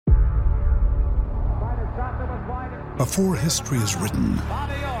Before history is written,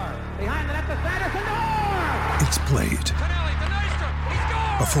 it's played.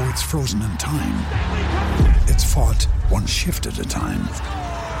 Before it's frozen in time, it's fought one shift at a time.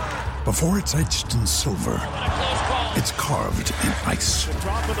 Before it's etched in silver, it's carved in ice.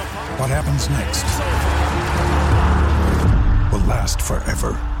 What happens next will last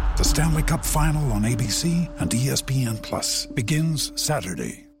forever. The Stanley Cup Final on ABC and ESPN Plus begins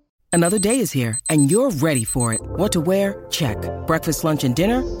Saturday. Another day is here, and you're ready for it. What to wear? Check. Breakfast, lunch, and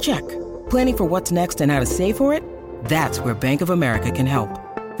dinner? Check. Planning for what's next and how to save for it? That's where Bank of America can help.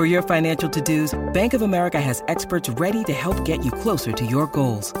 For your financial to-dos, Bank of America has experts ready to help get you closer to your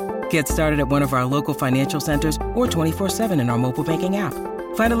goals. Get started at one of our local financial centers or 24/7 in our mobile banking app.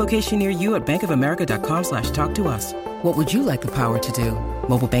 Find a location near you at bankofamerica.com/talktous. What would you like the power to do?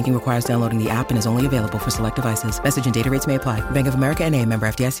 Mobile banking requires downloading the app and is only available for select devices. Message and data rates may apply. Bank of America N.A., member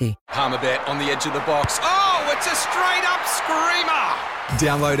FDIC. Palmerbet on the edge of the box. Oh, it's a straight-up screamer!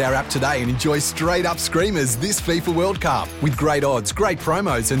 Download our app today and enjoy straight-up screamers this FIFA World Cup with great odds, great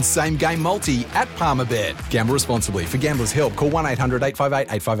promos and same-game multi at Palmerbet. Gamble responsibly. For Gamblers' Help, call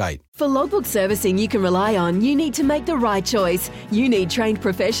 1-800-858-858. For logbook servicing you can rely on, you need to make the right choice. You need trained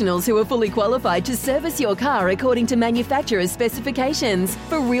professionals who are fully qualified to service your car according to manufacturer's specifications.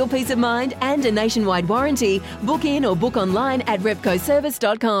 For real peace of mind and a nationwide warranty, book in or book online at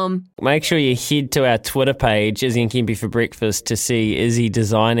repcoservice.com. Make sure you head to our Twitter page, Izzy and Kempi for Breakfast, to see Izzy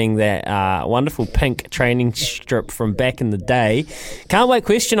designing that wonderful pink training strip from back in the day. Can't wait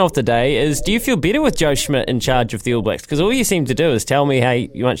question of the day is, do you feel better with Joe Schmidt in charge of the All Blacks? Because all you seem to do is tell me how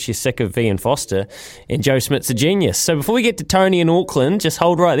much you're sick of Ian Foster, and Joe Schmidt's a genius. So before we get to Tony in Auckland, just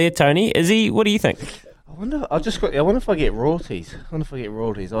hold right there, Tony. Izzy, what do you think? I wonder if I get royalties. I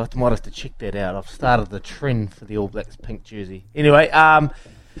might have to check that out. I've started the trend for the All Blacks pink jersey. Anyway,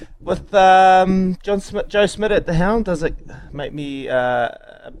 with Joe Schmidt at the helm, does it make me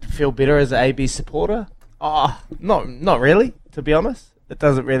feel better as an AB supporter? Not really, to be honest. It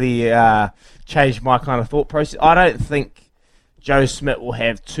doesn't really change my kind of thought process. I don't think Joe Schmidt will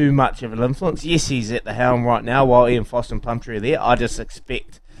have too much of an influence. Yes, he's at the helm right now while Ian Foster and Plumtree are there. I just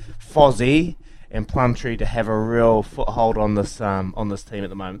expect Fozzie and Plumtree to have a real foothold on this team at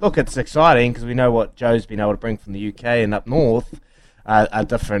the moment. Look, it's exciting because we know what Joe's been able to bring from the UK and up north, a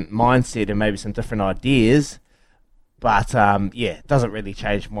different mindset and maybe some different ideas. But it doesn't really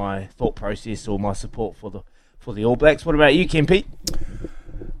change my thought process or my support for the All Blacks. What about you, Kempi?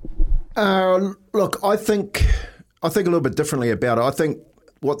 Look, I think a little bit differently about it. I think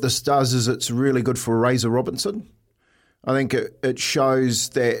what this does is it's really good for Razor Robinson. I think it shows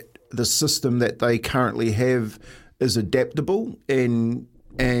that the system that they currently have is adaptable and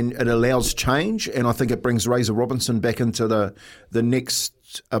it allows change. And I think it brings Razor Robinson back into the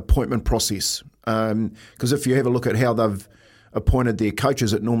next appointment process. Because if you have a look at how they've appointed their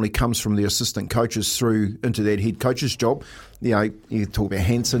coaches, it normally comes from the assistant coaches through into that head coach's job. You know, you talk about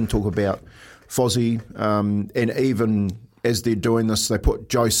Hansen, talk about Fozzie, and even as they're doing this, they put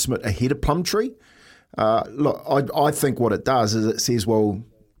Joe Schmidt ahead of Plumtree. Look, I think what it does is it says, well,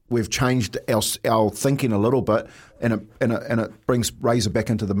 we've changed our thinking a little bit, and it brings Razor back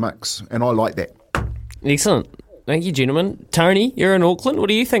into the mix, and I like that. Excellent. Thank you, gentlemen. Tony, you're in Auckland. What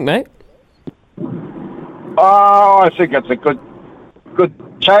do you think, mate? I think it's a good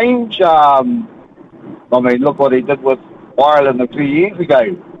change. I mean, look what he did with Ireland a few years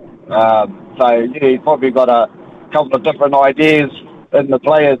ago. So he's probably got a couple of different ideas in the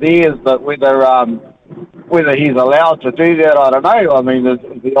players' ears, but whether he's allowed to do that, I don't know. I mean, is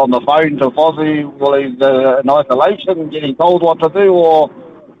he on the phone to Fozzie while he's in isolation, getting told what to do, or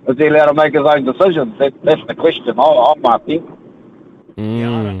is he allowed to make his own decisions? That's the question I'm asking.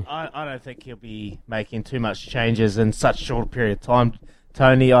 Yeah, I don't think he'll be making too much changes in such a short period of time,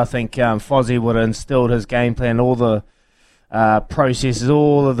 Tony. I think Fozzie would have instilled his game plan, all the processes,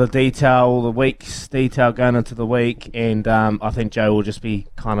 all of the detail, all the week's detail going into the week, and I think Joe will just be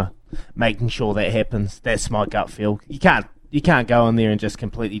kind of making sure that happens. That's my gut feel. You can't go in there and just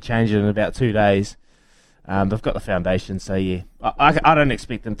completely change it in about 2 days. They've got the foundation, so yeah, I don't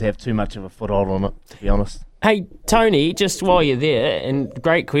expect them to have too much of a foothold on it, to be honest. Hey, Tony, just while you're there, and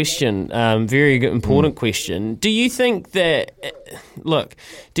great question, very good, important question. Do you think that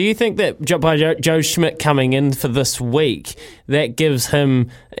by Joe Schmidt coming in for this week, that gives him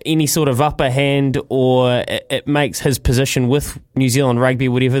any sort of upper hand, or it makes his position with New Zealand rugby,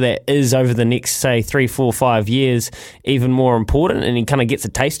 whatever that is, over the next, say, 3, 4, 5 years, even more important, and he kind of gets a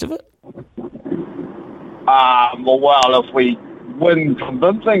taste of it? Well, if we win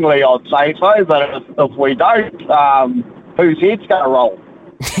convincingly, I'd say so, but if we don't, whose head's going to roll?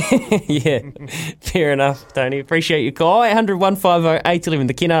 Yeah, fair enough, Tony. Appreciate your call. 800 150 811.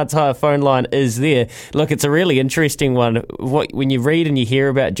 The Kennards Hire phone line is there. Look, it's a really interesting one. When you read and you hear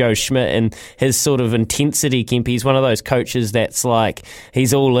about Joe Schmidt and his sort of intensity, Kemp, he's one of those coaches that's like,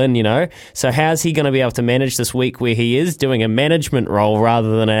 he's all in, you know. So how's he going to be able to manage this week where he is doing a management role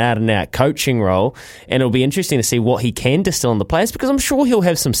rather than an out-and-out coaching role? And it'll be interesting to see what he can distill on the players, because I'm sure he'll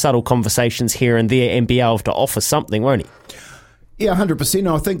have some subtle conversations here and there and be able to offer something, won't he? Yeah,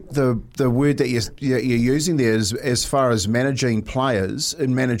 100%. I think the word that you're using there is, as far as managing players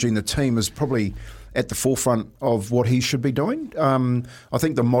and managing the team, is probably at the forefront of what he should be doing. I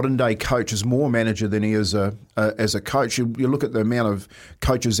think the modern day coach is more a manager than he is as a coach. You look at the amount of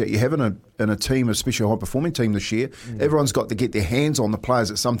coaches that you have in a team, especially a high performing team this year. Everyone's got to get their hands on the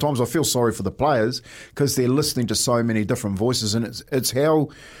players. At sometimes I feel sorry for the players because they're listening to so many different voices, and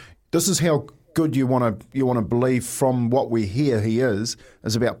this is how good you want to believe from what we hear he is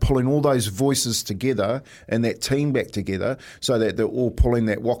about pulling all those voices together and that team back together so that they're all pulling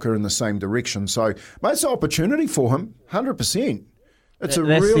that waka in the same direction. So, mate, it's an opportunity for him, 100%. It's a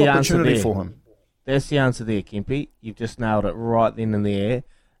real opportunity for him. That's the answer there, Kempy. You've just nailed it right then and there.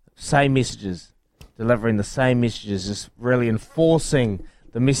 Same messages, delivering the same messages, just really enforcing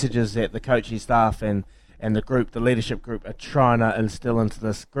the messages that the coaching staff and the group, the leadership group, are trying to instill into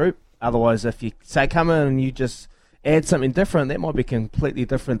this group. Otherwise, if you say come in and you just add something different, that might be completely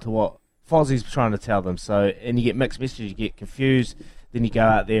different to what Fozzie's trying to tell them. So, and you get mixed messages, you get confused, then you go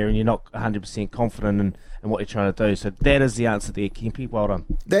out there and you're not 100% confident in what you're trying to do. So that is the answer there, Kempy. Well done.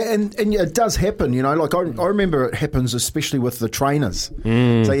 And it does happen, you know. Like I remember it happens especially with the trainers.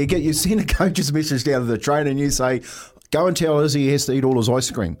 So you send a coach's message down to the trainer and you say, go and tell Izzy he has to eat all his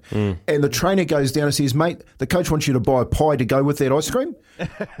ice cream. And the trainer goes down and says, mate, the coach wants you to buy a pie to go with that ice cream.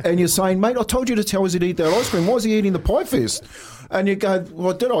 And you're saying, mate, I told you to tell Izzy to eat that ice cream. Why is he eating the pie first? And you go,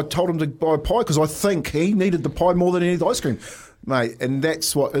 well, I told him to buy a pie because I think he needed the pie more than he needed the ice cream. Mate, and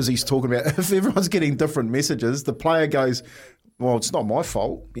that's what Izzy's talking about. If everyone's getting different messages, the player goes, well, it's not my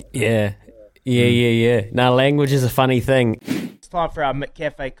fault. Yeah. Now, language is a funny thing. It's time for our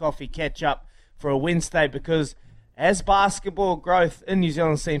McCafe Coffee catch-up for a Wednesday, because as basketball growth in New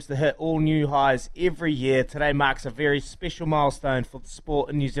Zealand seems to hit all new highs every year, today marks a very special milestone for the sport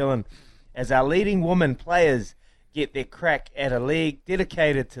in New Zealand as our leading women players get their crack at a league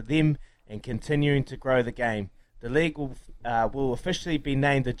dedicated to them and continuing to grow the game. The league will officially be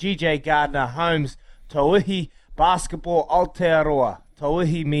named the GJ Gardner Holmes Tauihi Basketball Aotearoa.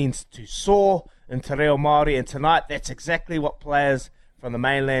 Tauihi means to soar in Te Reo Māori, and tonight that's exactly what players from the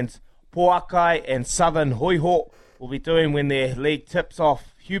mainland's Poakai and Southern Hoiho will be doing when their league tips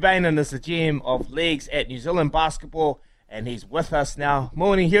off. Hugh Bainan is the GM of leagues at New Zealand Basketball, and he's with us now.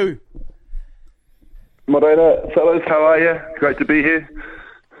 Morning, Hugh. Morena, fellas, how are you? Great to be here.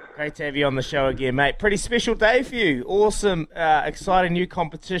 Great to have you on the show again, mate. Pretty special day for you. Awesome, exciting new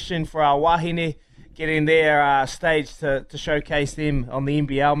competition for our wahine, getting their stage to showcase them on the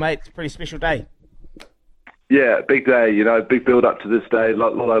NBL, mate. It's a pretty special day. Yeah, big day, you know, big build up to this day, a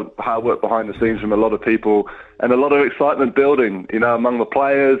lot of hard work behind the scenes from a lot of people and a lot of excitement building, you know, among the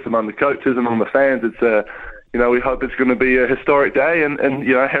players, among the coaches, among the fans. It's you know, we hope it's going to be a historic day and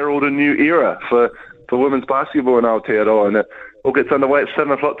you know, herald a new era for women's basketball in Aotearoa, and it all gets underway at 7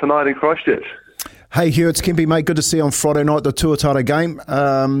 o'clock tonight in Christchurch. Hey Hugh, it's Kempy, mate. Good to see you on Friday night, the Tuatara game.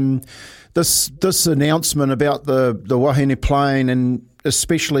 This announcement about the wahine playing and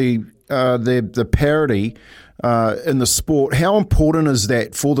especially the parity in the sport, how important is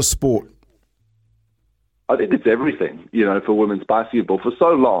that for the sport? I think it's everything, you know, for women's basketball. For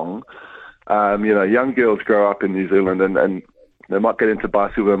so long, you know, young girls grow up in New Zealand and they might get into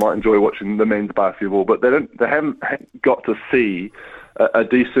basketball, they might enjoy watching the men's basketball, but they haven't got to see a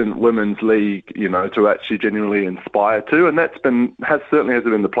decent women's league, you know, to actually genuinely inspire to, and that's certainly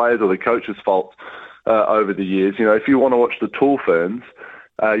hasn't been the players or the coaches' fault over the years. You know, if you want to watch the tall ferns,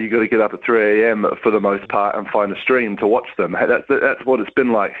 you got to get up at 3 a.m. for the most part and find a stream to watch them. That's what it's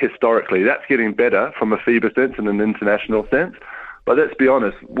been like historically. That's getting better from a FIBA sense and an international sense. But let's be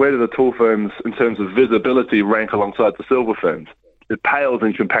honest, where do the tall ferns, in terms of visibility, rank alongside the silver ferns? It pales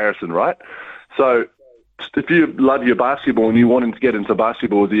in comparison, right? So if you love your basketball and you wanting to get into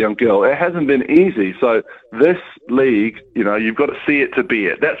basketball as a young girl, it hasn't been easy. So this league, you know, you've got to see it to be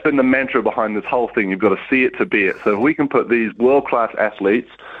it. That's been the mantra behind this whole thing. You've got to see it to be it. So if we can put these world-class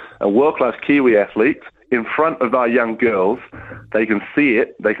athletes and world-class Kiwi athletes in front of our young girls, they can see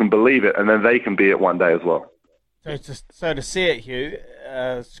it, they can believe it, and then they can be it one day as well. So to see it, Hugh,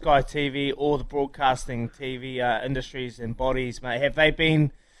 Sky TV, all the broadcasting TV industries and bodies, mate, have they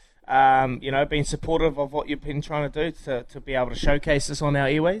been being supportive of what you've been trying to do to be able to showcase this on our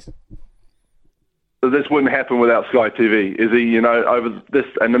airways? So this wouldn't happen without Sky TV. Over this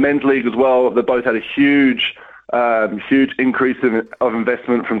and the men's league as well, they both had a huge increase of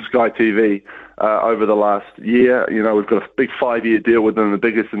investment from Sky TV over the last year. We've got a big 5-year deal with them, the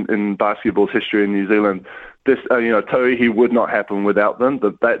biggest in basketball's history in New Zealand. This, Tauihi would not happen without them.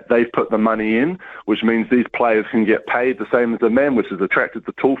 They've put the money in, which means these players can get paid the same as the men, which has attracted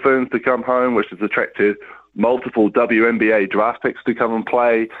the Tall Ferns to come home, which has attracted multiple WNBA draft picks to come and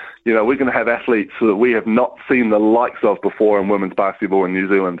play. We're going to have athletes that we have not seen the likes of before in women's basketball in New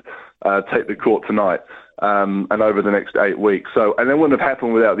Zealand take the court tonight and over the next 8 weeks. And that wouldn't have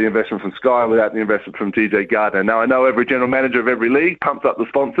happened without the investment from Sky, without the investment from TJ Gardner. Now, I know every general manager of every league pumps up the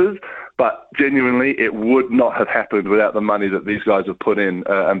sponsors, but genuinely it would not have happened without the money that these guys have put in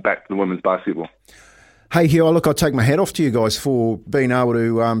and backed the women's basketball. Hey, Hugh, look, I take my hat off to you guys for being able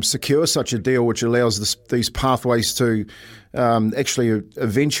to secure such a deal which allows these pathways to actually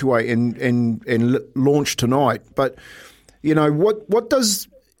eventuate and launch tonight. But, what does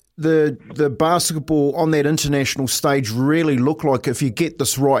the basketball on that international stage really look like if you get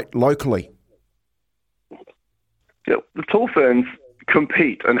this right locally? Yeah, the Tall Ferns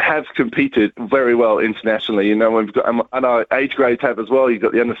compete and have competed very well internationally. We've got, and our age grades have as well. You've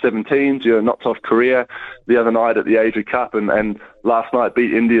got the under-17s, knocked off Korea the other night at the Asia Cup, and last night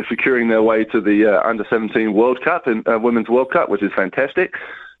beat India, securing their way to the under-17 World Cup and Women's World Cup, which is fantastic.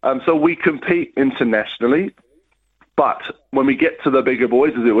 So we compete internationally. But when we get to the bigger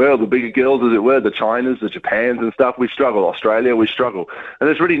boys, as it were, or the bigger girls, as it were, the Chinas, the Japans and stuff, we struggle. Australia, we struggle. And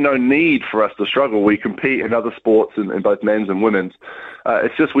there's really no need for us to struggle. We compete in other sports, in both men's and women's.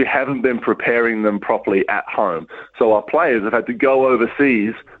 It's just we haven't been preparing them properly at home. So our players have had to go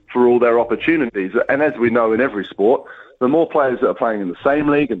overseas for all their opportunities. And as we know in every sport, the more players that are playing in the same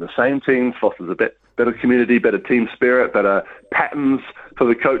league, in the same team, fosters a better community, better team spirit, better patterns for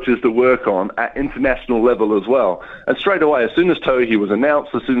the coaches to work on at international level as well. And straight away, as soon as Tauihi was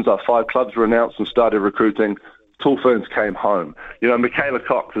announced, as soon as our 5 clubs were announced and started recruiting, Tall Ferns came home. Michaela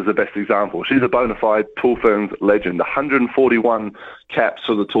Cox is the best example. She's a bona fide Tall Ferns legend. 141 caps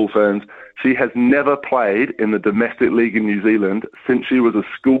for the Tall Ferns. She has never played in the domestic league in New Zealand since she was a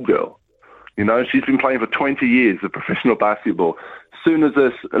schoolgirl. She's been playing for 20 years of professional basketball. As soon as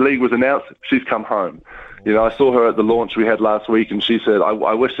this league was announced, she's come home. I saw her at the launch we had last week, and she said,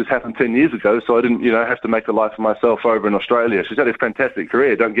 I wish this happened 10 years ago so I didn't, have to make a life for myself over in Australia. She's had a fantastic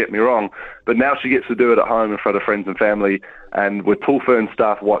career, don't get me wrong, but now she gets to do it at home in front of friends and family and with Tall Ferns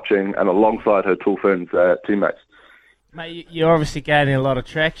staff watching and alongside her Tall Ferns teammates. Mate, you're obviously gaining a lot of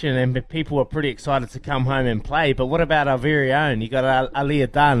traction and people are pretty excited to come home and play, but what about our very own? You got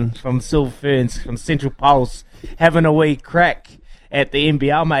Aliyah Dunn from Silver Ferns, from Central Pulse, having a wee crack at the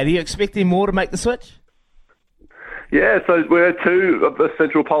NBL, mate. Are you expecting more to make the switch? Yeah, so we had 2 of the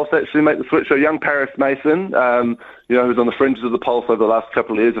Central Pulse actually make the switch. So young Paris Mason, who's on the fringes of the Pulse over the last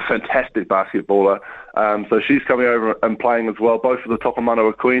couple of years, a fantastic basketballer. So she's coming over and playing as well, both for the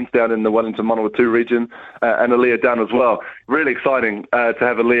Tokomanawa Queens down in the Wellington Manawatu region, and Aliyah Dunn as well. Really exciting to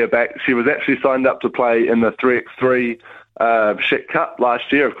have Aliyah back. She was actually signed up to play in the 3x3 Shit Cup last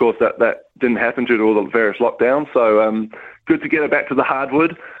year. Of course, that didn't happen due to all the various lockdowns. So good to get her back to the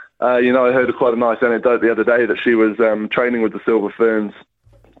hardwood. I heard quite a nice anecdote the other day that she was training with the Silver Ferns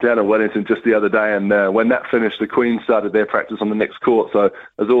down in Wellington just the other day, and when that finished, the Queens started their practice on the next court. So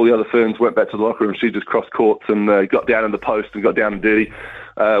as all the other Ferns went back to the locker room, she just crossed courts and got down in the post and got down and dirty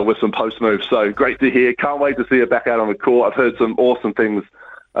with some post moves. So great to hear. Can't wait to see her back out on the court. I've heard some awesome things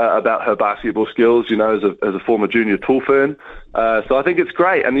about her basketball skills, as a former junior Tall Fern. So I think it's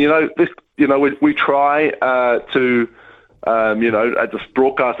great. And, we try to... as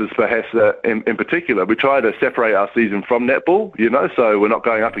broadcasters for HESA in particular, we try to separate our season from netball, so we're not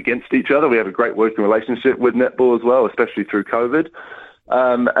going up against each other. We have a great working relationship with netball as well, especially through COVID.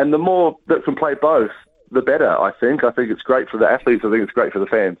 And the more that can play both, the better, I think. I think it's great for the athletes. I think it's great for the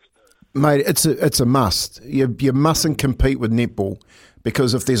fans. Mate, it's a must. You mustn't compete with netball.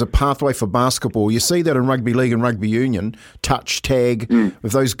 Because if there's a pathway for basketball, you see that in rugby league and rugby union, touch, tag.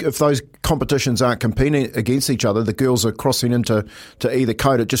 If those competitions aren't competing against each other, the girls are crossing into either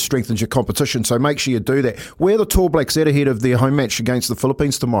code. It just strengthens your competition. So make sure you do that. Where are the Tall Blacks at ahead of their home match against the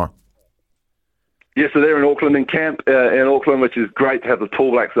Philippines tomorrow? Yeah, so they're in Auckland in camp in Auckland, which is great to have the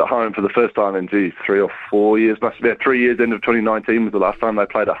Tall Blacks at home for the first time in 3 or 4 years. Must be 3 years. End of 2019 was the last time they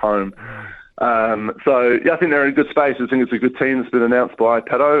played at home. I think they're in a good space. I think it's a good team that's been announced by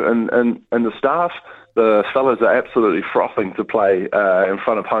Pato and the staff. The fellas are absolutely frothing to play in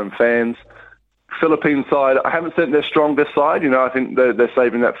front of home fans. Philippine side, I haven't seen their strongest side. I think they're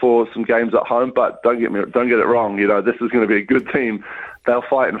saving that for some games at home. But don't get it wrong. This is going to be a good team. They'll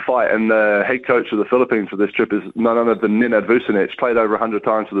fight. And the head coach of the Philippines for this trip is none other than Nenad Vucinic. Played over 100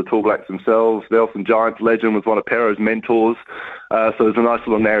 times for the Tall Blacks themselves. The Nelson Giants legend, was one of Pero's mentors. So there's a nice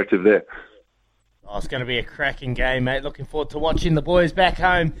little narrative there. Oh, it's going to be a cracking game, mate. Looking forward to watching the boys back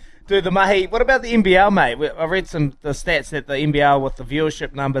home do the mahi. What about the NBL, mate? I read the stats that the NBL with the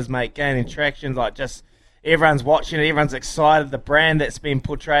viewership numbers, mate, gaining traction. Like, just everyone's watching it, everyone's excited. The brand that's been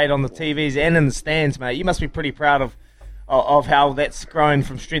portrayed on the TVs and in the stands, mate. You must be pretty proud of how that's grown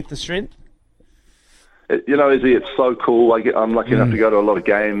from strength to strength. Izzy, it's so cool. I'm lucky enough to go to a lot of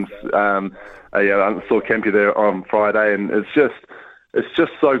games. I saw Kempy there on Friday, and it's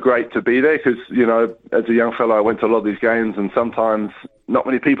just so great to be there because, as a young fellow, I went to a lot of these games and sometimes not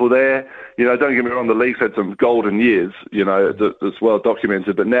many people there. Don't get me wrong, the league's had some golden years, it's well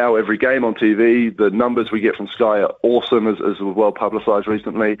documented. But now every game on TV, the numbers we get from Sky are awesome, as well publicised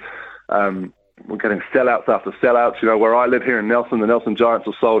recently. We're getting sellouts after sellouts. Where I live here in Nelson, the Nelson Giants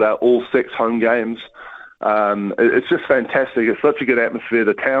have sold out all 6 home games. It's just fantastic. It's such a good atmosphere.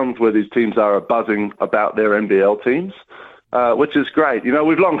 The towns where these teams are buzzing about their NBL teams. Which is great.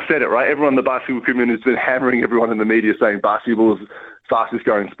 We've long said it, right? Everyone in the basketball community has been hammering everyone in the media saying basketball is the fastest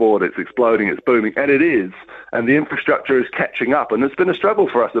growing sport. It's exploding, it's booming. And it is. And the infrastructure is catching up. And it's been a struggle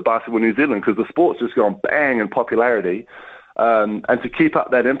for us at Basketball New Zealand because the sport's just gone bang in popularity. And to keep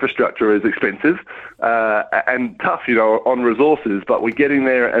up that infrastructure is expensive and tough, on resources. But we're getting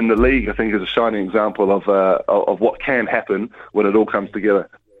there, and the league, I think, is a shining example of what can happen when it all comes together.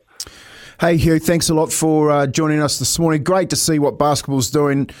 Hey, Hugh, thanks a lot for joining us this morning. Great to see what basketball's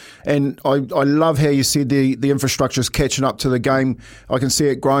doing, and I love how you said the infrastructure's catching up to the game. I can see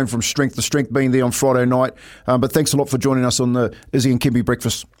it growing from strength to strength, being there on Friday night. But thanks a lot for joining us on the Izzy and Kempy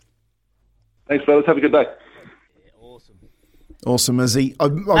Breakfast. Thanks, fellas. Have a good day. Awesome, Izzy. I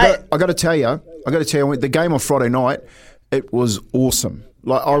got to tell you, the game on Friday night, it was awesome.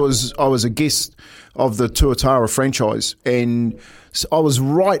 Like I was a guest of the Tuatara franchise, and I was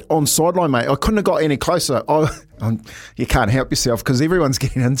right on sideline, mate. I couldn't have got any closer. You can't help yourself because everyone's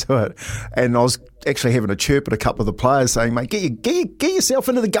getting into it, and I was actually having a chirp at a couple of the players saying, "Mate, get yourself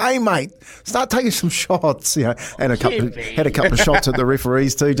into the game, mate. Start taking some shots." And had a couple of shots at the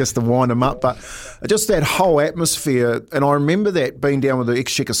referees too, just to wind them up. But just that whole atmosphere, and I remember that being down with the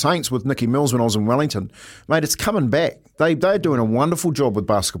Exchequer Saints with Nicky Mills when I was in Wellington, mate. It's coming back. They're doing a wonderful job with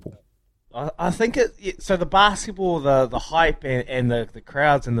basketball. I think so the basketball, the hype and the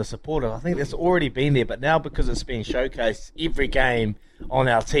crowds and the supporters, I think that's already been there, but now because it's being showcased every game on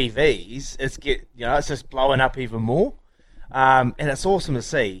our TVs, it's just blowing up even more, and it's awesome to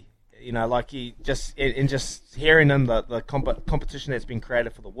see. Just hearing them, the competition that's been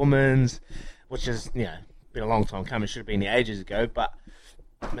created for the women's, which has been a long time coming, should have been ages ago, but.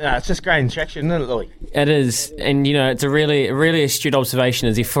 No, it's just gaining traction, isn't it, Louis? It is, and it's a really astute observation.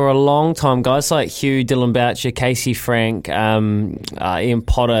 Is for a long time, guys like Hugh, Dylan Boucher, Casey Frank, Ian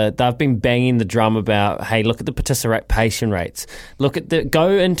Potter, they've been banging the drum about, hey, look at the participation rates. Go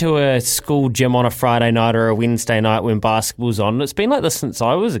into a school gym on a Friday night or a Wednesday night when basketball's on. It's been like this since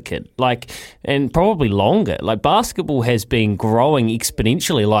I was a kid, and probably longer. Basketball has been growing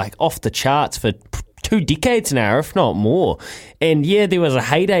exponentially, off the charts for 2 decades now, if not more. And there was a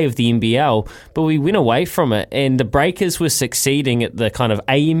heyday of the NBL, but we went away from it, and the Breakers were succeeding at the kind of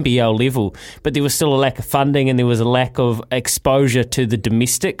ANBL level, but there was still a lack of funding and there was a lack of exposure to the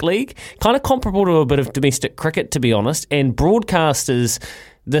domestic league, kind of comparable to a bit of domestic cricket, to be honest. And broadcasters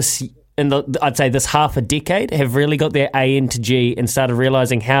I'd say this half a decade have really got their A into G and started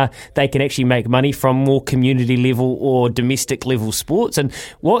realising how they can actually make money from more community level or domestic level sports. And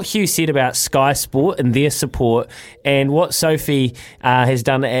what Hugh said about Sky Sport and their support, and what Sophie has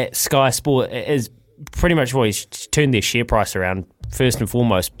done at Sky Sport is pretty much always turned their share price around, first and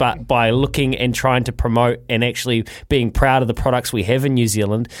foremost, but by looking and trying to promote and actually being proud of the products we have in New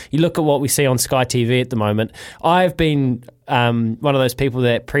Zealand. You look at what we see on Sky TV at the moment. I've been one of those people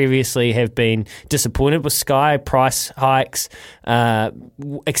that previously have been disappointed with Sky, price hikes,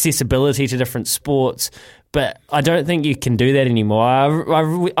 accessibility to different sports, but I don't think you can do that anymore.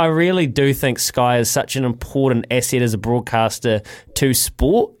 I really do think Sky is such an important asset as a broadcaster to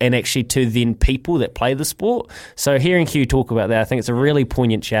sport and actually to then people that play the sport. So hearing Hugh talk about that, I think it's a really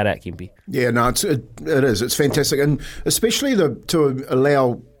poignant shout out, Kempy. Yeah, no, it is. It's fantastic. And especially to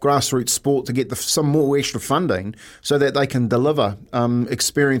allow grassroots sport to get some more extra funding so that they can deliver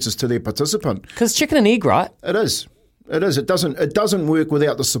experiences to their participant. Because chicken and egg, right? It is. It is. It doesn't work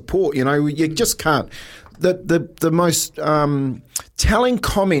without the support. You just can't. The most telling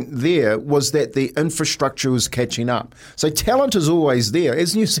comment there was that the infrastructure was catching up. So talent is always there.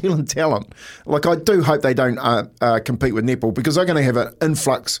 As New Zealand talent, like I do hope they don't compete with netball, because they're going to have an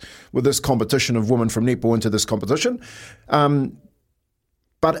influx with this competition of women from netball into this competition.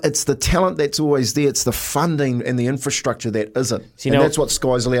 But it's the talent that's always there. It's the funding and the infrastructure that isn't. So that's what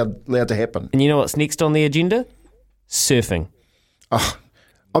Sky's allowed to happen. And you know what's next on the agenda? Surfing. Oh,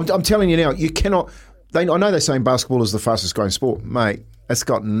 I'm telling you now, you cannot... I know they're saying basketball is the fastest growing sport. Mate, it's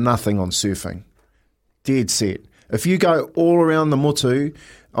got nothing on surfing. Dead set. If you go all around the Motu,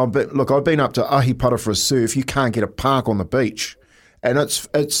 I've been up to Ahipara for a surf. You can't get a park on the beach. And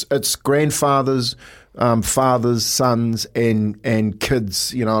it's grandfathers, fathers, sons, and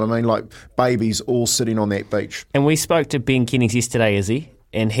kids, you know what I mean? Like babies all sitting on that beach. And we spoke to Ben Kennings yesterday, Izzy.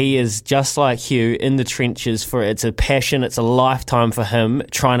 And he is just like Hugh in the trenches for it's a passion, it's a lifetime for him,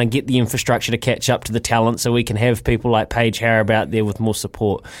 trying to get the infrastructure to catch up to the talent so we can have people like Paige Harrop out there with more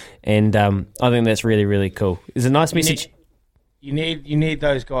support. And I think that's really, really cool. It's a nice message. You need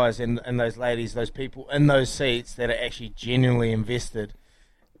those guys and those ladies, those people in those seats that are actually genuinely invested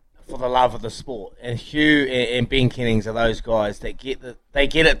for the love of the sport. And Hugh and Ben Kennings are those guys that get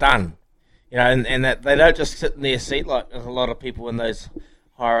it done. And that they don't just sit in their seat like a lot of people in those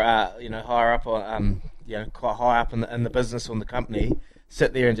higher up, quite high up in the business or in the company,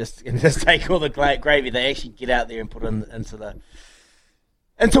 sit there and just take all the gravy. They actually get out there and put into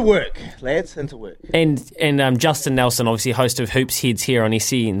work, lads, into work. And Justin Nelson, obviously host of Hoops Heads here on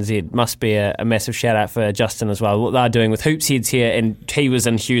SENZ, must be a massive shout out for Justin as well. What they're doing with Hoops Heads here, and he was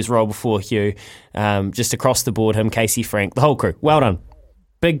in Hugh's role before Hugh, just across the board, him, Casey Frank, the whole crew. Well done.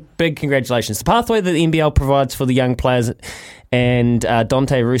 Big congratulations. The pathway that the NBL provides for the young players, and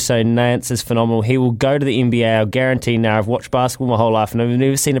Dante Russo Nance is phenomenal. He will go to the NBA, I'll guarantee now. I've watched basketball my whole life and I've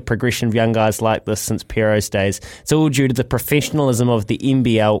never seen a progression of young guys like this since Piero's days. It's all due to the professionalism of the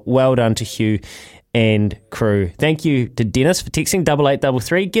NBL. Well done to Hugh and crew. Thank you to Dennis for texting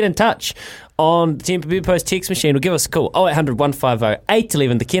 8833. Get in touch on the Temper Bedpost text machine or give us a call 0800 150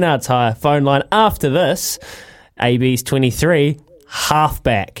 811, the Kennards Hire phone line. After this, AB's 23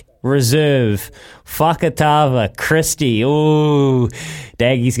 halfback, reserve, Whakatava, Christie. Ooh,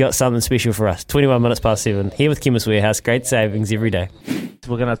 Daggy's got something special for us. 21 minutes past 7. Here with Chemist Warehouse. Great savings every day.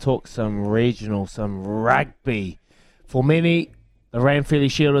 We're going to talk some regional, some rugby. For many, the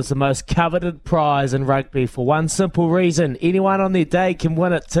Ranfurly Shield is the most coveted prize in rugby for one simple reason. Anyone on their day can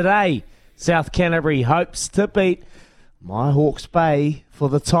win it today. South Canterbury hopes to beat my Hawke's Bay for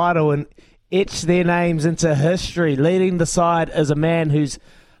the title and etch their names into history. Leading the side is a man whose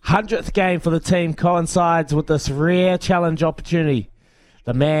 100th game for the team coincides with this rare challenge opportunity.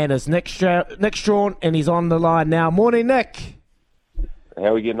 The man is Nick Strawn, and he's on the line now. Morning, Nick. How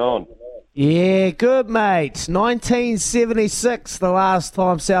are we getting on? Yeah, good, mate. 1976, the last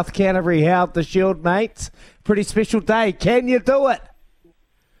time South Canterbury held the Shield, mate. Pretty special day. Can you do it?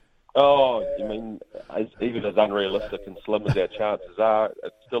 Oh, I mean, even as unrealistic and slim as our chances are,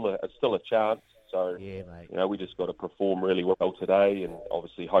 it's still a chance. So, yeah, mate. We just got to perform really well today, and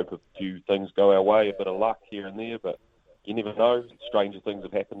obviously hope a few things go our way, a bit of luck here and there. But you never know; stranger things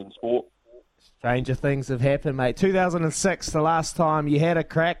have happened in sport. Stranger things have happened, mate. 2006, the last time you had a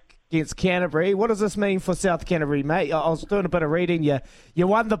crack against Canterbury. What does this mean for South Canterbury, mate? I was doing a bit of reading. You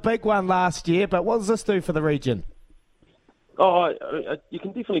won the big one last year, but what does this do for the region? Oh, you can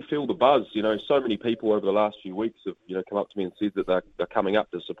definitely feel the buzz. So many people over the last few weeks have, come up to me and said that they're coming up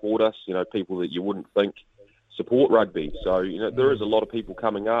to support us. People that you wouldn't think support rugby. So, there is a lot of people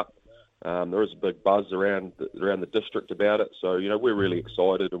coming up. There is a big buzz around the district about it. So, we're really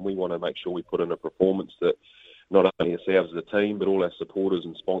excited, and we want to make sure we put in a performance that not only ourselves as a team, but all our supporters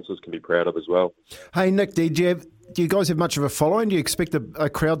and sponsors can be proud of as well. Hey, Nick, do you guys have much of a following? Do you expect a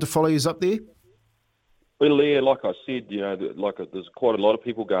crowd to follow you up there? Well, yeah, like I said, there's quite a lot of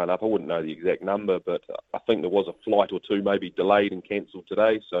people going up. I wouldn't know the exact number, but I think there was a flight or two maybe delayed and cancelled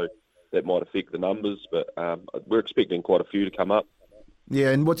today, so that might affect the numbers. But we're expecting quite a few to come up.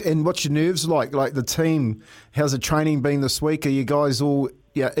 Yeah, and what's your nerves like? Like the team, how's the training been this week? Are you guys all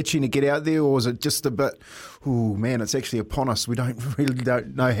itching to get out there, or is it just a bit, oh man, it's actually upon us. We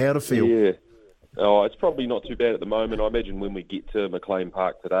don't know how to feel. Yeah. Oh, it's probably not too bad at the moment. I imagine when we get to McLean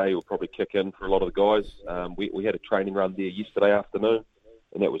Park today, it'll probably kick in for a lot of the guys. We had a training run there yesterday afternoon,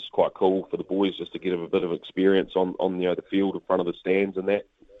 and that was quite cool for the boys just to get a bit of experience on the field in front of the stands and that.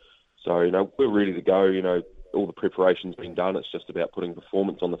 So, we're ready to go. All the preparation's been done. It's just about putting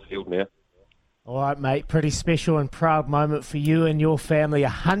performance on the field now. All right, mate. Pretty special and proud moment for you and your family.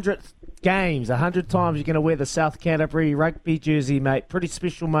 100th games, 100 times you're going to wear the South Canterbury rugby jersey, mate. Pretty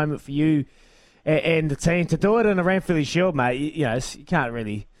special moment for you and the team to do it in a Ranfurly Shield, mate. You can't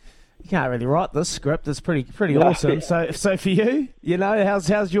really write this script. It's pretty awesome. So for you,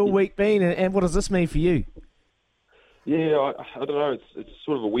 how's your week been, and what does this mean for you? Yeah, I don't know. It's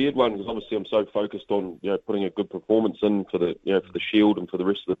sort of a weird one because obviously I'm so focused on putting a good performance in for the for the Shield and for the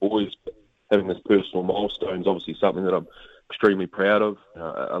rest of the boys. But having this personal milestone is obviously something that I'm extremely proud of.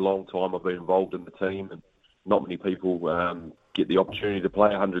 A long time I've been involved in the team, and not many people get the opportunity to play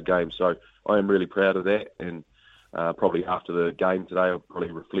 100 games. So I am really proud of that, and probably after the game today, I'll probably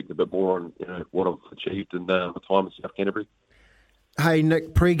reflect a bit more on what I've achieved in the time in South Canterbury. Hey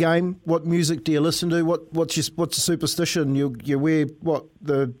Nick, pre-game, what music do you listen to? What's your superstition? You wear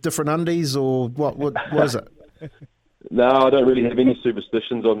the different undies, or what is it? No, I don't really have any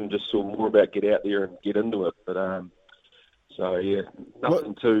superstitions. I'm just sort of more about get out there and get into it. But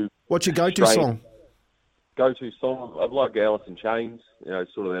nothing too. What's your go-to song? Go-to song, I'd like Alice in Chains.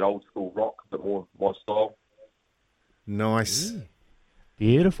 Sort of that old school rock, but more my style. Nice.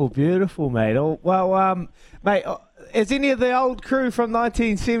 Beautiful, beautiful, mate. Oh, well, mate, has any of the old crew from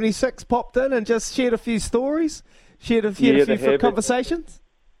 1976 popped in and just shared a few stories? Shared a few conversations?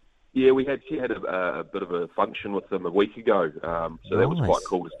 Yeah, she had a bit of a function with them a week ago. So that was quite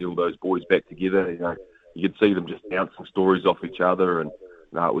cool to see all those boys back together. You could see them just bouncing stories off each other, and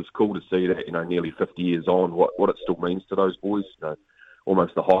it was cool to see that, nearly 50 years on, what it still means to those boys.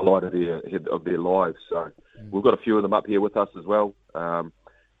 Almost the highlight of their lives. So we've got a few of them up here with us as well. And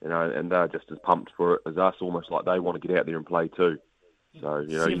they're just as pumped for it as us, almost like they want to get out there and play too. So,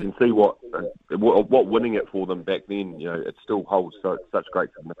 you can see what winning it for them back then, it still holds such great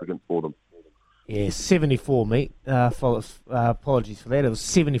significance for them. Yeah, 74, mate. Apologies for that. It was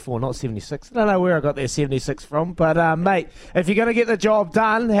 74, not 76. I don't know where I got that 76 from. But, mate, if you're going to get the job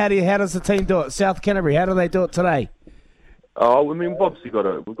done, how does the team do it? South Canterbury, how do they do it today? Oh, I mean, we've obviously got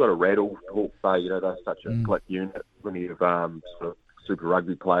to rattle Hawke's Bay. They're such a click unit. Plenty of sort of Super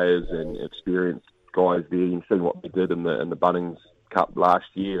Rugby players and experienced guys there. You've seen what they did in the Bunnings Cup last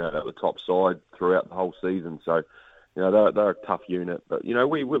year at the top side throughout the whole season. So, they're a tough unit. But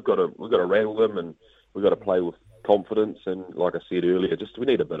we've got to rattle them, and we've got to play with confidence. And like I said earlier, we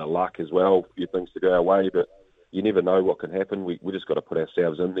need a bit of luck as well. A few things to go our way, but you never know what can happen. We just got to put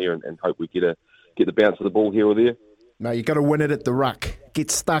ourselves in there and hope we get the bounce of the ball here or there. No, you got to win it at the ruck. Get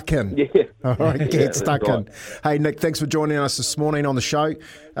stuck in. Yeah. All right, get stuck in. Hey, Nick, thanks for joining us this morning on the show.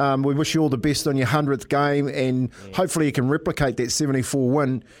 We wish you all the best on your 100th game, and hopefully you can replicate that 74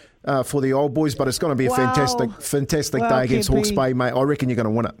 win for the old boys. But it's going to be a fantastic day against Hawke's Bay, mate. I reckon you're going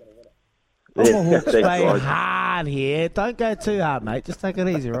to win it. Hawke's Bay hard here. Don't go too hard, mate. Just take it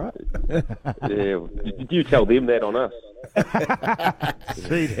easy, right? Yeah, you tell them that on us.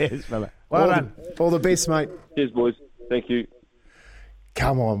 See, there's fella. Well done. All the best, mate. Cheers, boys. Thank you.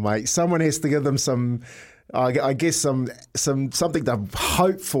 Come on, mate. Someone has to give them some, I guess, something to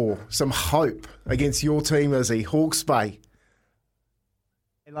hope for, some hope against your team, Izzy. Hawke's Bay.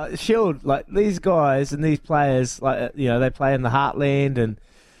 Like Shield, like these guys and these players, they play in the heartland, and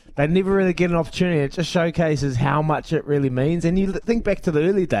they never really get an opportunity. It just showcases how much it really means. And you think back to the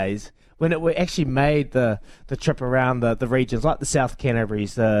early days when it actually made the trip around the regions, like the South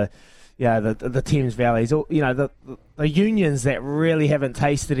Canterburys, the Thames Valleys, the unions that really haven't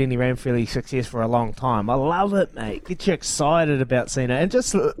tasted any Ranfurly success for a long time. I love it, mate. Get you excited about seeing it. And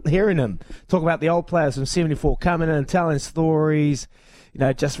just hearing them talk about the old players from 74 coming in and telling stories,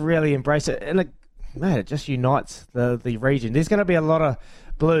 just really embrace it. And it just unites the region. There's going to be a lot of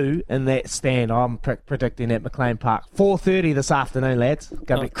blue in that stand. I'm predicting at McLean Park. 4:30 this afternoon, lads.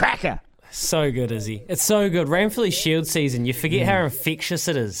 Going to be cracker. So good, Izzy. It's so good. Ranfurly Shield season, you forget how infectious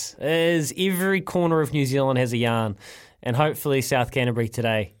it is. Every corner of New Zealand has a yarn, and hopefully South Canterbury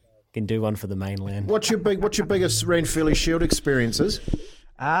today can do one for the mainland. What's your biggest Ranfurly Shield experiences?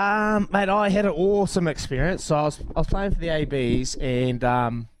 Mate, I had an awesome experience. So I was playing for the ABs, and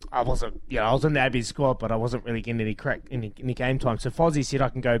I wasn't, I was in the AB squad, but I wasn't really getting any game time. So Fozzie said I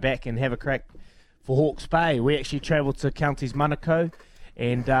can go back and have a crack for Hawke's Bay. We actually travelled to Counties Manukau.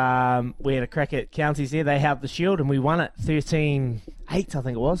 And we had a crack at Counties there. They held the Shield, and we won it 13-8, I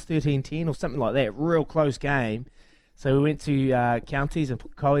think it was, 13-10 or something like that. Real close game. So we went to Counties and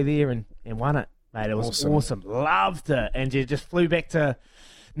put Koei there and won it. Mate, it was awesome. Loved it. And you just flew back to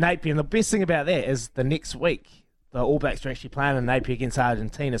Napier. And the best thing about that is the next week, the All Blacks are actually playing in Napier against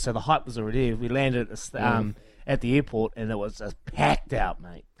Argentina. So the hype was already there. We landed at the airport, and it was just packed out,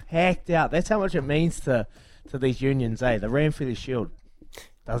 mate. Packed out. That's how much it means to these unions, The Ranfurly Shield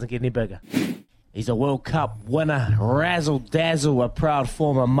doesn't get any bigger. He's a World Cup winner, razzle-dazzle, a proud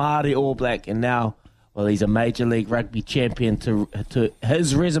former Māori All Black, and now, well, he's a Major League Rugby champion to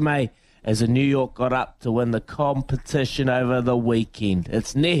his resume as the New York got up to win the competition over the weekend.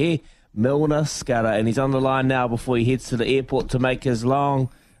 It's Nehe Milner-Skudder, and he's on the line now before he heads to the airport to make his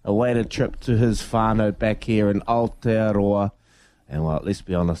long-awaited trip to his whānau back here in Aotearoa. And, well, let's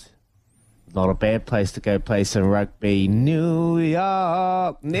be honest, not a bad place to go play some rugby. New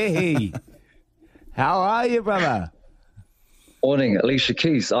York, Nehe. How are you, brother? Morning, Alicia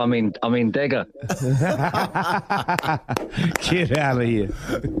Keys. I mean Dagger. Get out of here.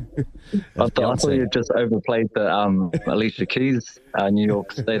 I thought you just overplayed the Alicia Keys New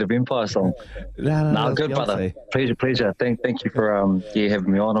York State of Empire song. No, good, brother. Pleasure. Thank you for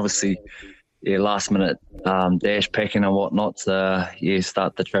having me on. Obviously, last minute dash packing and whatnot to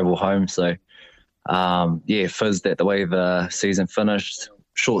start the travel home. So fizzed at the way the season finished.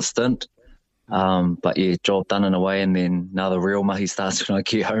 Short stint. But job done in a way, and then now the real mahi starts when I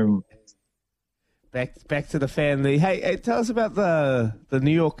get home. Back to the family. Hey, tell us about the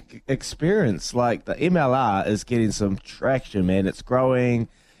New York experience. Like, the MLR is getting some traction, man. It's growing.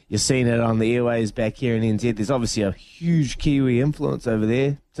 You're seeing it on the airways back here in NZ. There's obviously a huge Kiwi influence over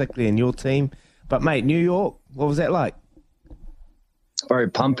there, particularly in your team. But, mate, New York, what was that like? Very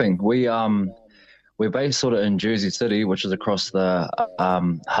pumping. We're based sort of in Jersey City, which is across the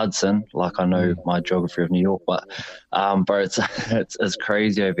Hudson. Like, I know my geography of New York, but it's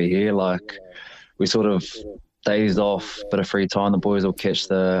crazy over here. Like, we sort of days off, bit of free time. The boys will catch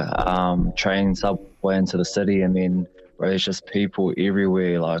the train, subway into the city, and then there's just people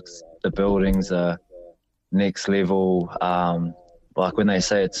everywhere. Like, the buildings are next level. Like, when they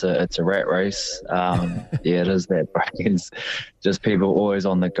say it's a rat race, it is that. It's just people always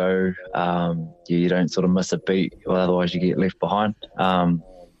on the go. You don't sort of miss a beat, or otherwise you get left behind. But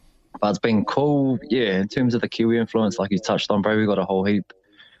it's been cool, in terms of the Kiwi influence, like you touched on, bro. We got a whole heap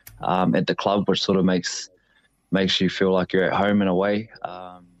at the club, which sort of makes you feel like you're at home in a way.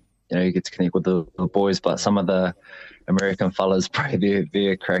 You get to connect with the boys, but some of the American fellas, bro,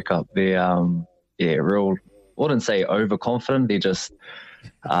 they're crack up. They're real. I wouldn't say overconfident. They just,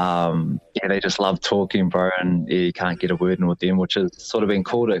 they just love talking, bro, and you can't get a word in with them, which has sort of been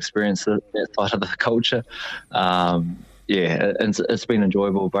cool to experience that side of the culture. It's been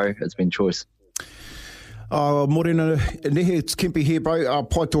enjoyable, bro. It's been choice. Morena, Nehe, it's Kempi here, bro.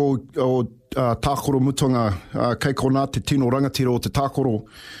 Pai tō tākoro mutunga, kei kona te tino rangatira o te tākoro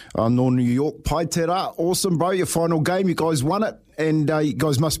no New York. Pai te rā, awesome, bro. Your final game, you guys won it, and you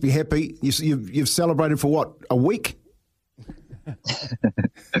guys must be happy. You've celebrated for what, a week?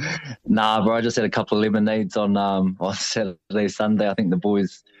 Nah, bro, I just had a couple of lemonades on Saturday, Sunday. I think the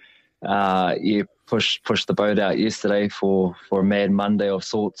boys pushed the boat out yesterday for a Mad Monday of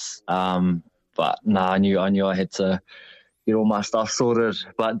sorts. But I knew I had to get all my stuff sorted.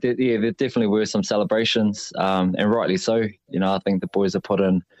 But there definitely were some celebrations, and rightly so. I think the boys have put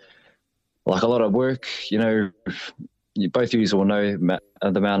in like a lot of work. Both of you will know the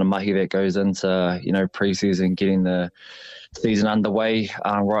amount of mahi that goes into pre-season, getting the season underway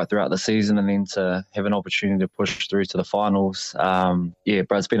right throughout the season, and then to have an opportunity to push through to the finals. But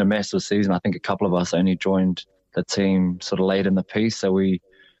it's been a massive season. I think a couple of us only joined the team sort of late in the piece, so we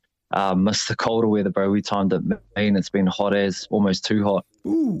missed the colder weather, bro. We timed it Maine. It's been hot as, almost too hot.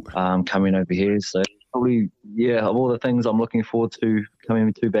 Coming over here. So probably, of all the things I'm looking forward to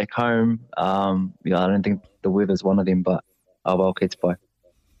coming to back home, I don't think the weather's one of them, but well, kids play.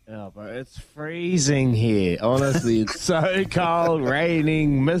 Oh, bro, it's freezing here. Honestly, it's so cold,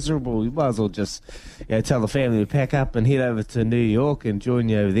 raining, miserable. You might as well just tell the family to pack up and head over to New York and join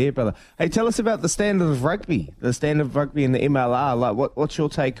you over there, brother. Hey, tell us about the standard of rugby in the MLR. Like, what's your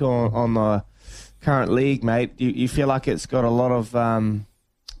take on the current league, mate? You feel like it's got a lot of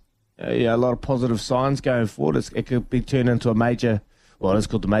positive signs going forward. It could be turned into a major, well, it's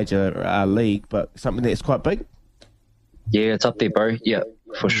called the major league, but something that's quite big. Yeah, it's up there, bro. Yeah,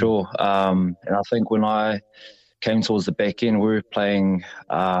 for sure. And I think when I came towards the back end, we were playing,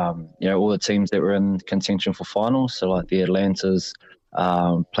 all the teams that were in contention for finals. So like the Atlantas,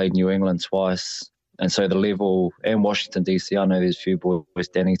 played New England twice. And so the level, and Washington, D.C., I know there's a few boys,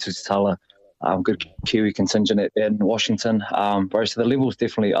 Danny Tututala, good Kiwi contingent in Washington. Bro, so the level's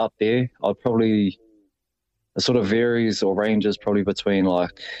definitely up there. It sort of varies or ranges probably between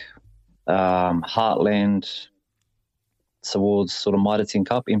like Heartland towards sort of Mitre 10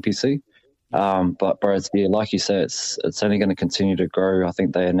 Cup, NPC. But bro, like you say, it's only going to continue to grow. I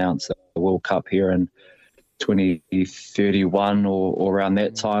think they announced the World Cup here in 2031 or around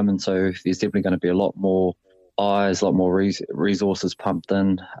that time, and so there's definitely going to be a lot more eyes, a lot more resources pumped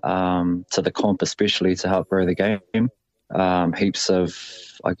in to the comp, especially to help grow the game. Heaps of,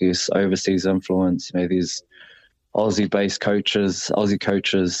 I guess, overseas influence. There's Aussie-based coaches, Aussie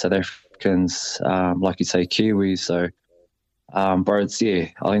coaches, South Africans, like you say, Kiwis. So, bro, I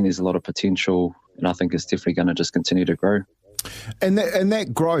think there's a lot of potential, and I think it's definitely going to just continue to grow. And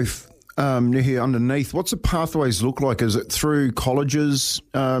that growth, here underneath, what's the pathways look like? Is it through colleges?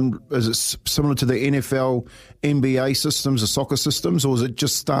 Is it similar to the NFL, NBA systems, the soccer systems, or is it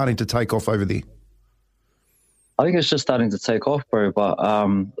just starting to take off over there? I think it's just starting to take off, bro. But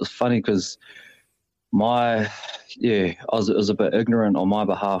it's funny because I was a bit ignorant on my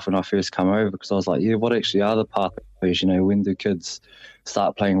behalf when I first come over, because I was like, what actually are the pathways? When do kids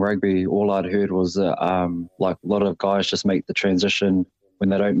start playing rugby? All I'd heard was that like a lot of guys just make the transition when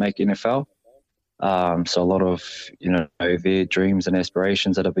they don't make NFL. So a lot of, their dreams and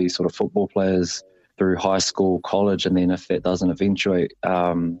aspirations are to be sort of football players through high school, college, and then if that doesn't eventuate,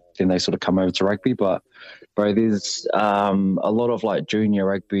 then they sort of come over to rugby. But, bro, there's a lot of like junior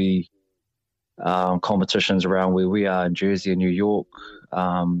rugby competitions around where we are in Jersey and New York.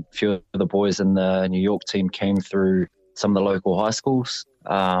 A few of the boys in the New York team came through some of the local high schools.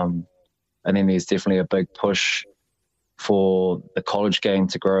 And then there's definitely a big push for the college game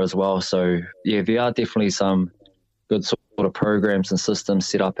to grow as well. So, there are definitely some good sort of programs and systems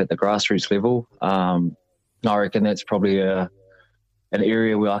set up at the grassroots level. I reckon that's probably an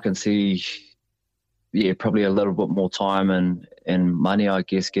area where I can see, probably a little bit more time and money, I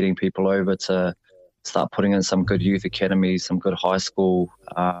guess, getting people over to start putting in some good youth academies, some good high school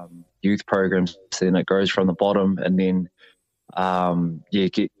youth programs. So then it grows from the bottom, and then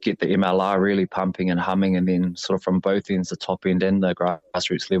get the MLR really pumping and humming, and then sort of from both ends, the top end and the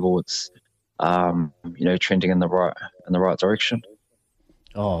grassroots level, it's trending in the right direction.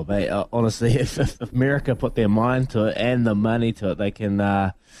 Oh, mate, honestly, if America put their mind to it and the money to it, they can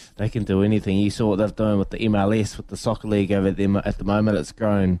do anything. You saw what they're doing with the MLS, with the soccer league over there at the moment. It's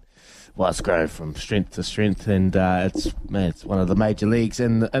grown from strength to strength, and it's one of the major leagues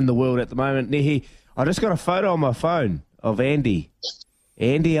in the world at the moment. Nehi, I just got a photo on my phone of Andy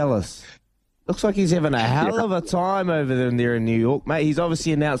Ellis. Looks like he's having a hell of a time over there in New York, mate. He's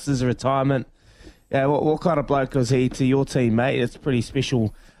obviously announced his retirement. Yeah, what kind of bloke was he to your team, mate? It's pretty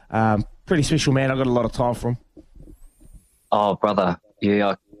special man. I've got a lot of time for him. Oh, brother.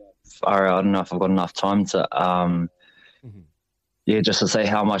 Yeah, I don't know if I've got enough time to just to say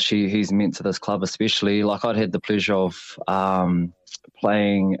how much he's meant to this club, especially. Like, I'd had the pleasure of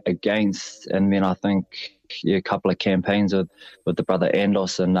playing against, and then I think a couple of campaigns with the brother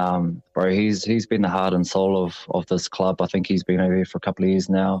Andos, and bro, he's been the heart and soul of this club. I think he's been over here for a couple of years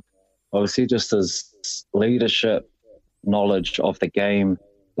now. Obviously, just his leadership, knowledge of the game,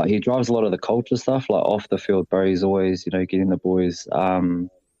 like he drives a lot of the culture stuff, like off the field, bro. He's always, getting the boys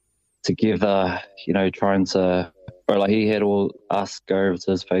together, trying to, bro, like he had all us go over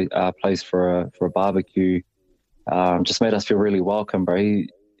to his place for a barbecue. Just made us feel really welcome, bro.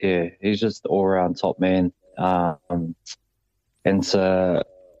 He's just all around top man. And to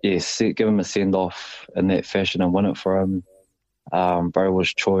give him a send off in that fashion and win it for him, bro,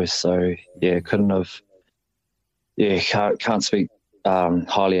 was choice. So can't speak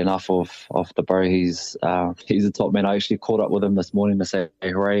highly enough of the bro. He's a top man. I actually caught up with him this morning to say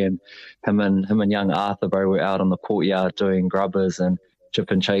hooray, and him and young Arthur, bro, were out on the courtyard doing grubbers and chip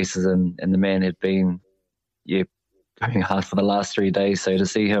and chases, and the man had been going hard for the last 3 days. So to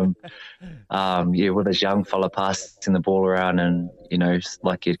see him with his young fella passing the ball around, and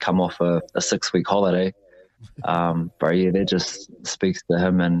like he'd come off a 6-week holiday, bro, that just speaks to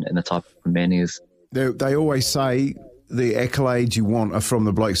him and the type of man he is. They always say the accolades you want are from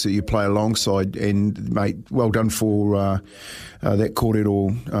the blokes that you play alongside, and mate, well done for that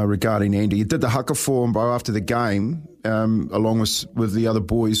kōrero regarding Andy. You did the haka for him, bro, after the game, along with the other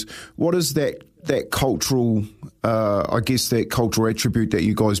boys. What is that cultural, that cultural attribute that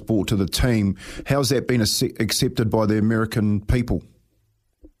you guys brought to the team? How's that been accepted by the American people?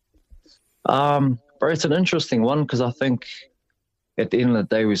 Bro, it's an interesting one, because I think at the end of the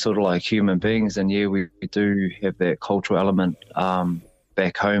day, we're sort of like human beings, and we do have that cultural element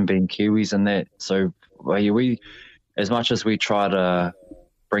back home, being Kiwis and that. So we, as much as we try to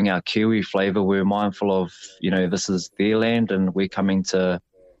bring our Kiwi flavour, we're mindful of, this is their land, and we're coming to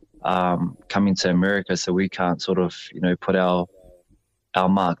America, so we can't sort of, put our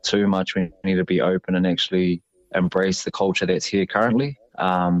mark too much. We need to be open and actually embrace the culture that's here currently.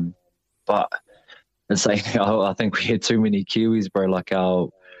 But and saying, I think we had too many Kiwis, bro. Like a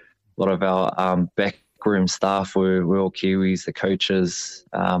lot of our back room staff were all Kiwis, the coaches,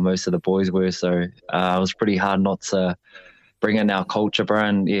 most of the boys were. So it was pretty hard not to bring in our culture, bro,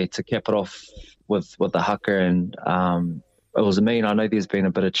 and to cap it off with the haka. And it was mean. I know there's been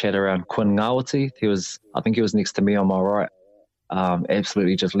a bit of chat around Quinn Ngawati. I think he was next to me on my right.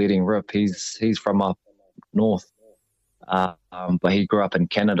 Absolutely just letting rip. He's from up north. But he grew up in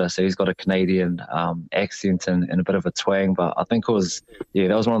Canada, so he's got a Canadian accent and a bit of a twang. But I think that was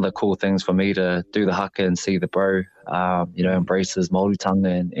one of the cool things for me to do the haka and see the bro, embrace his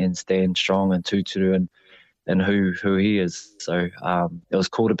Māoritanga and stand strong and tuturu and who he is. So it was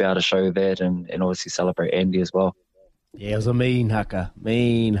cool to be able to show that and obviously celebrate Andy as well. Yeah, it was a mean haka,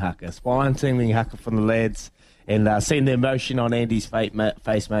 spine-tingling haka from the lads. And seeing the emotion on Andy's face, mate,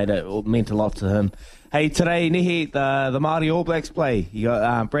 it meant a lot to him. Hey, today, Nihi, the Māori All Blacks play. You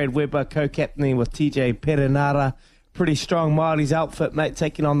got Brad Weber co-captaining with TJ Perenara. Pretty strong Māori's outfit, mate,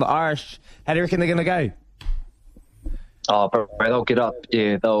 taking on the Irish. How do you reckon they're going to go? Oh, bro, they'll get up.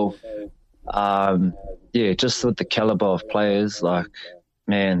 Yeah, they'll... just with the calibre of players, like,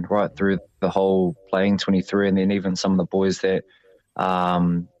 man, right through the whole playing 23, and then even some of the boys that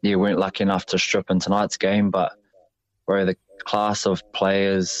weren't lucky enough to strip in tonight's game, but bro, the class of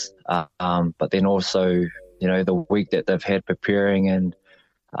players, but then also, the week that they've had preparing and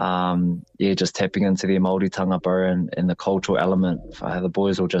just tapping into their Māoritanga, bro, and the cultural element. The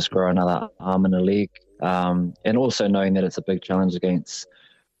boys will just grow another arm and a leg, and also knowing that it's a big challenge against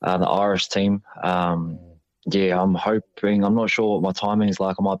the Irish team. I'm hoping, I'm not sure what my timing is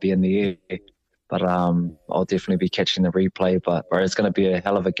like. I might be in the air, but I'll definitely be catching the replay. But bro, it's going to be a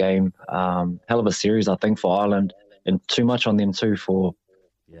hell of a game, hell of a series, I think, for Ireland, and too much on them too for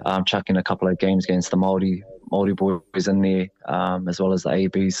chucking a couple of games against the Māori boys in there, as well as the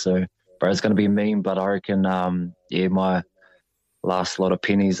ABs. So, bro, it's going to be mean, but I reckon, my last lot of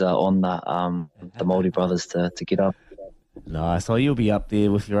pennies are on the Māori brothers to get up. Nice. Well, you'll be up there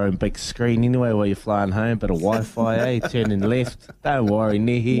with your own big screen anyway while you're flying home. Bit of Wi-Fi, turning left. Don't worry,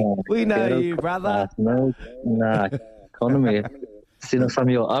 Nehi. We know you, brother. Nah, economy. Send us some of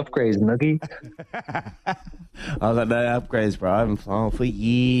your upgrades, Nuggy. I've got no upgrades, bro. I haven't flown for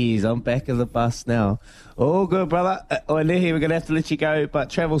years. I'm back of the bus now. All good, brother. Nehi, we're going to have to let you go, but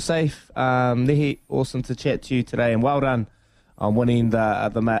travel safe. Nehi, awesome to chat to you today, and well done on winning the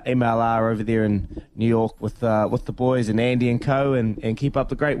MLR over there in New York with the boys and Andy and co, and keep up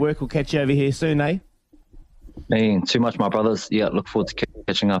the great work. We'll catch you over here soon, eh? Man, too much, my brothers. Yeah, look forward to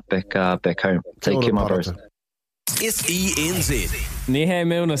catching up back home. Take care, my bros. SENZ. Nehe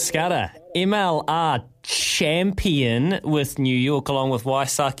Milner Skudder, MLR champion with New York, along with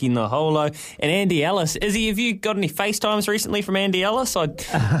Waisaki Naholo and Andy Ellis. Izzy, have you got any FaceTimes recently from Andy Ellis?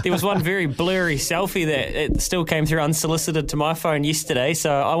 There was one very blurry selfie that it still came through unsolicited to my phone yesterday,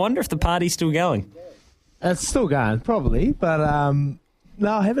 so I wonder if the party's still going. It's still going, probably, but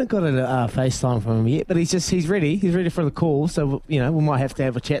no, I haven't got a FaceTime from him yet, but he's ready. He's ready for the call, so we might have to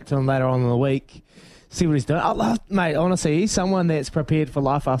have a chat to him later on in the week. See what he's doing. Mate, honestly, he's someone that's prepared for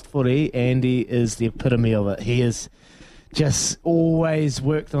life after footy. Andy is the epitome of it. He has just always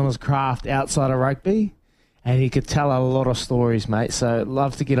worked on his craft outside of rugby, and he could tell a lot of stories, mate. So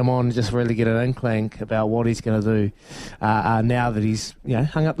love to get him on and just really get an inkling about what he's going to do now that he's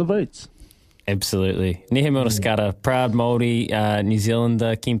hung up the boots. Absolutely. Nehe Milner Skudder, proud Māori New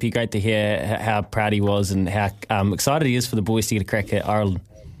Zealander. Kempi, great to hear how proud he was and how excited he is for the boys to get a crack at Ireland.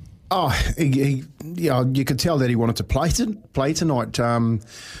 Oh, you could tell that he wanted to play tonight.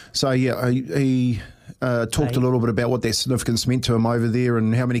 He talked a little bit about what that significance meant to him over there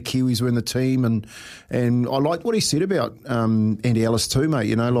and how many Kiwis were in the team. And I liked what he said about Andy Ellis too,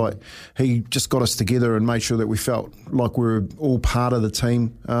 mate. He just got us together and made sure that we felt like we were all part of the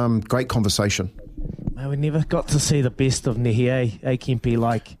team. Great conversation. Mate, we never got to see the best of Nehi,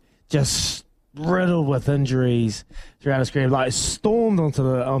 Kempi, just riddled with injuries throughout his career, stormed onto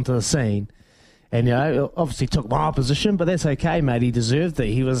the scene, and obviously took my position, but that's okay, mate. He deserved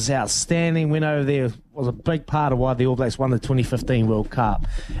it. He was outstanding. Went over there, was a big part of why the All Blacks won the 2015 World Cup,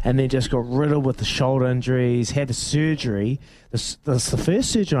 and then just got riddled with the shoulder injuries. Had a surgery. This the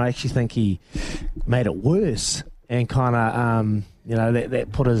first surgery. I actually think he made it worse, and kind of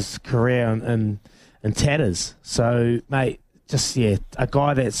that put his career in tatters. So, mate, a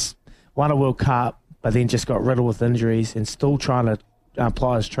guy that's won a World Cup, but then just got riddled with injuries and still trying to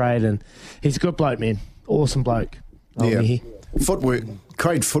apply his trade. And he's a good bloke, man. Awesome bloke. Footwork.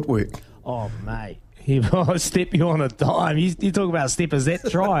 Great footwork. Oh, mate. He step you on a dime. You talk about steppers. That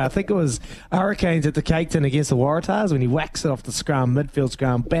try, I think it was Hurricanes at the Cape Town against the Waratahs when he whacks it off the scrum, midfield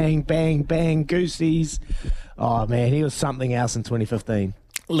scrum, bang, bang, bang, goosies. Oh, man, he was something else in 2015.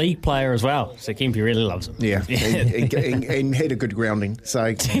 League player as well, so Kempy really loves him. Yeah, and had a good grounding.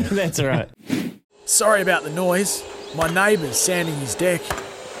 So that's all right. Sorry about the noise. My neighbour's sanding his deck.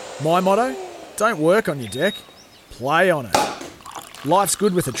 My motto? Don't work on your deck, play on it. Life's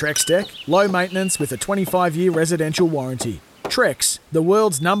good with a Trex deck. Low maintenance with a 25-year residential warranty. Trex, the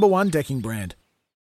world's #1 decking brand.